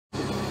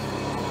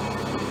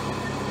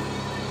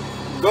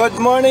Good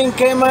morning,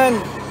 Cayman.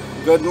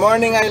 Good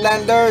morning,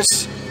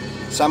 Islanders.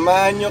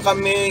 Samahan nyo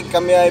kami.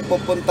 Kami ay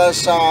pupunta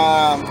sa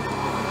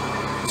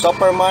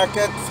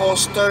supermarket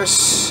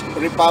Foster's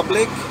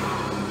Republic.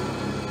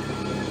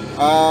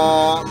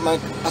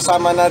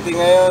 Kasama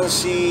natin ngayon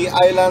si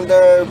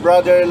Islander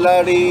Brother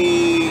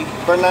Larry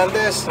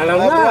Fernandez.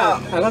 Alam na.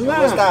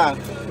 Kumusta?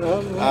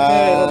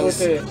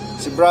 Mabuti.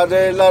 Si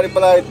Brother Larry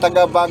pala ay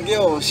taga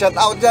Baguio. Shout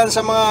out dyan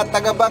sa mga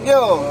taga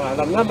Baguio.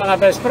 Alam na, mga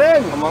best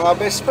friend. Mga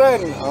best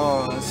friend.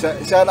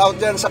 Shout out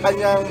dyan sa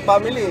kanyang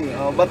family.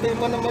 Bati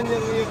mo naman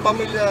yung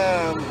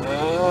pamilya.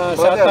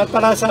 Shout out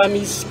pala sa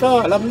miss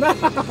ko. Alam na.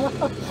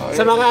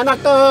 Sa mga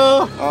anak ko.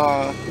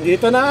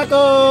 Dito na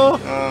ako.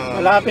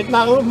 Malapit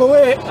na ako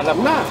umuwi. Alam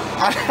na.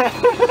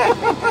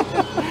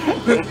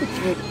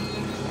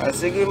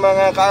 Sige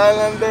mga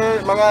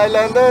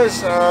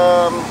Islanders,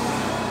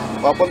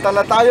 papunta na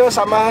tayo,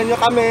 samahan nyo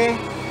kami.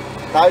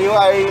 Tayo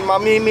ay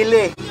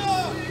mamimili.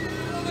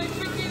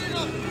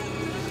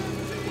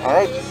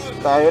 Alright,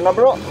 tayo na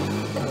bro.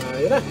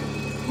 Tayo na.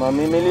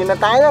 Mamimili na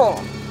tayo.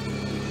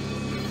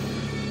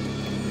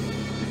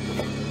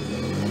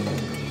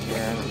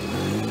 Yan.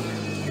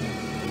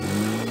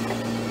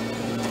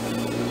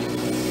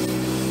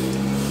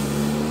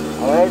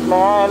 Alright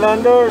mga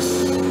Islanders,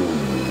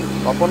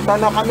 papunta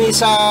na kami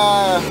sa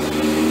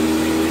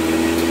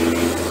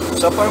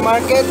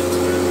supermarket.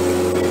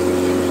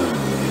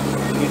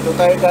 Dito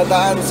tayo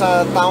dadaan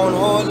sa Town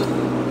Hall,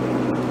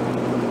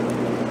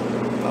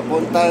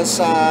 papunta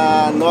sa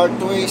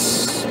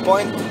Northwest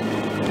Point.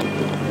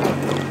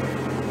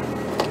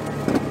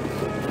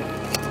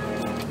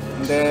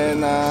 And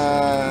then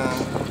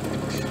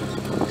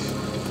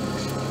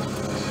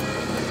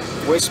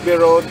Westby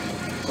Road,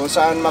 kung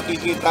saan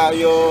makikita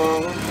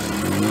yung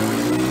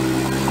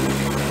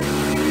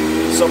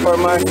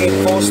supermarket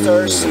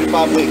Foster's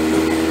Republic.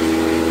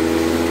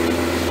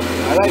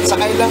 Alright,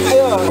 sakay lang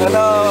kayo.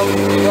 Ano,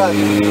 Iwan?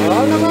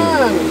 Oo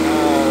naman.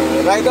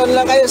 Ride on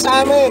lang kayo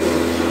sa amin.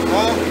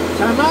 Ha?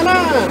 Sama na.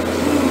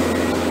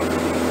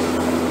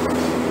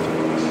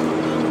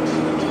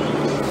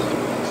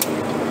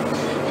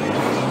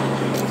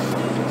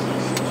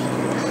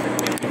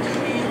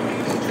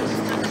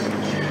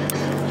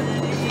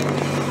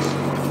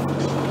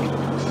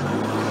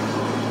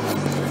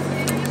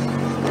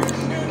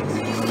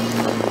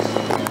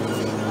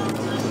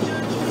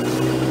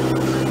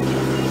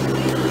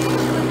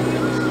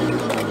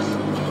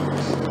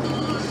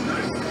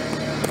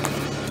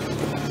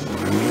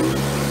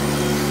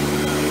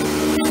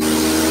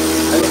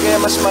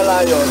 Mas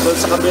malayo doon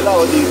sa kabila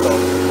o dito?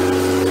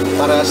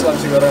 Parehas lang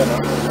siguro, no?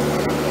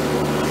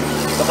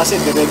 Ito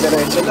kasi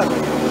dire-diretso lang.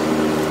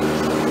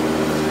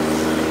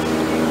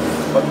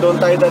 Pag doon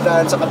tayo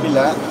dadaan sa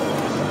kabila,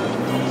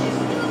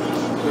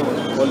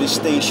 police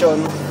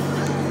station,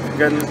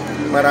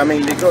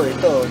 maraming ligo.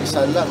 Ito,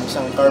 isang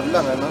curve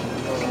lang, ano?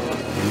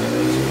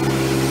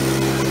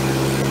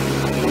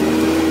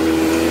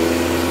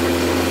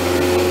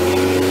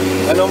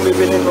 Anong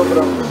bibilin mo,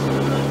 bro?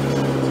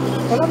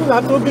 Alam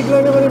na, tubig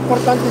lang naman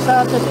importante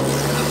sa atin.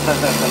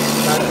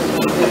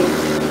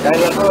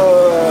 Kaya ko,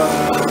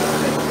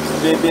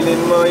 bibilin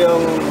mo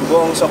yung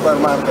buong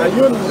supermarket.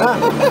 Ayun na.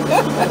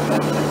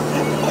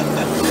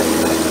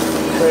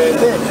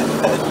 Pwede.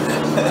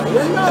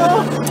 Ayun na,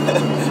 oh.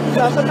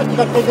 Dapat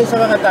nagdagdag sa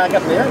mga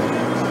dagat na yan.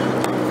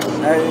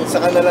 Ay,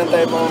 saka na lang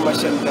tayo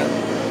mamamasyal ka.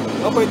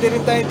 Pwede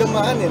rin tayo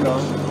dumaan, no?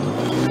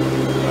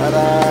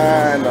 Para,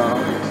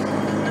 ano...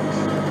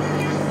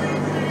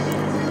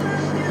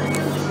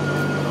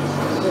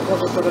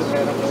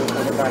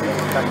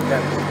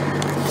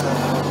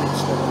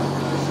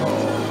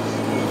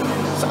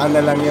 Saka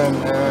na lang yun.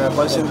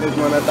 Concentrate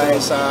muna tayo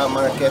sa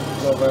market.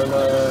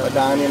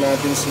 Padaanin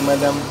natin si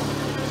Madam.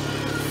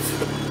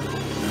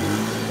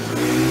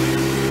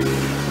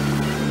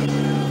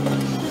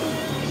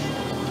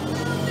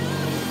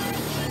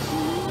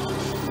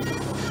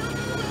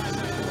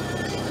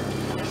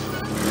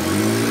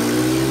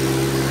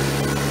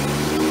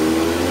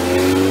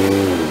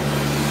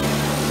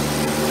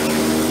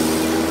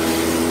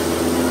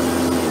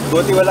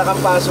 Buti wala kang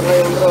pasok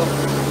ngayon, bro.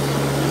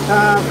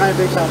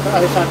 Saturday.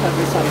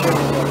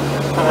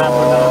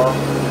 Pangapon na.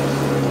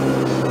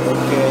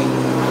 Okay.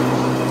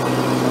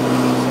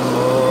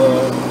 So,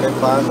 kahit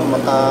paano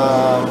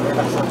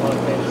relax ang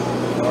konti.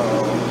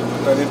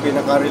 ito rin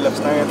pinaka-relax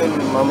na natin,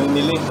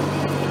 mamimili.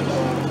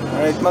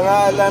 Alright mga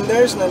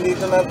Islanders,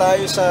 nandito na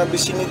tayo sa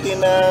vicinity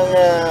ng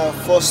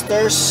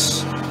Foster's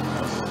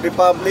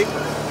Republic.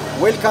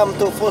 Welcome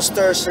to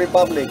Foster's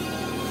Republic.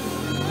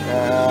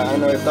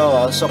 Ano ito,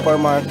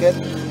 supermarket.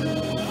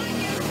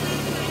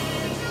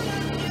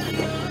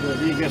 The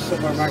biggest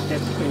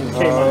supermarket in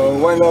Cayman.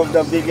 One of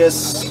the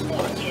biggest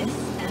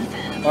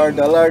or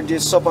the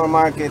largest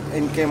supermarket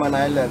in Cayman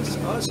Islands.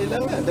 Sila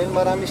nga, dahil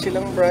marami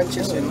silang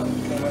branches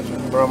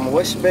from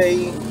West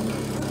Bay,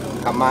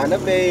 Camana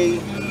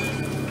Bay,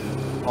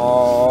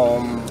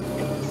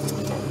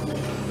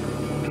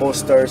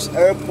 Foster's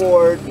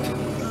Airport,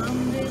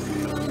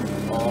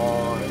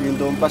 yun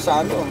doon pa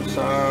sa ano,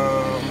 sa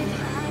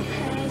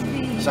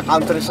Sa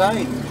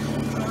countryside.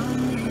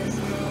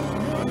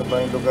 Ano ba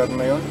yung lugar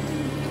na yun?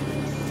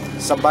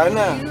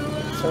 Sabana.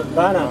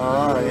 Sabana.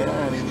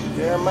 Yan.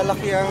 Kaya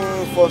malaki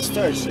ang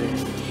Foster's eh.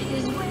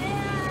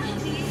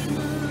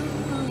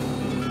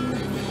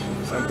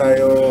 Saan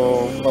tayo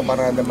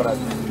paparada, Brad?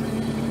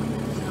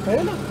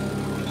 Kaya na.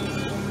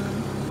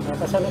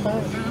 Nakasana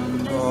tayo.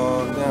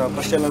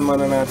 Pasyalan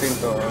muna natin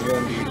to.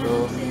 Yan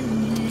dito.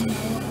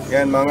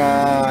 Yan mga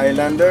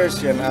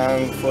Islanders. Yan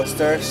ang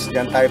Foster's.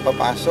 Yan tayo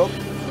papasok.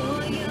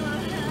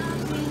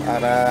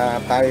 Para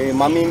tayo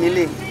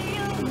mamimili.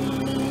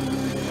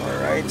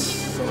 Alright.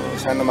 So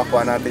sana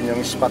makuha natin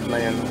yung spot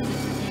na yan.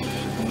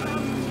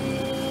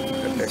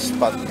 The best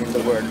spot in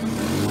the world.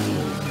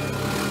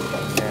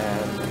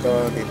 Yan.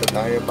 Dito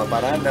tayo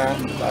paparada.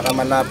 Para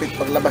malapit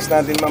paglabas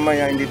natin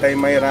mamaya. Hindi tayo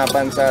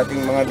mahirapan sa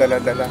ating mga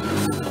dala-dala.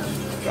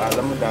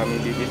 Alam mo,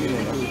 daming bibili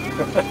nila.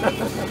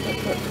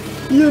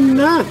 Yun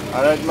na!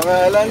 Alright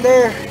mga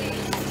Islander,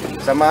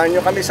 samahan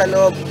nyo kami sa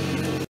loob.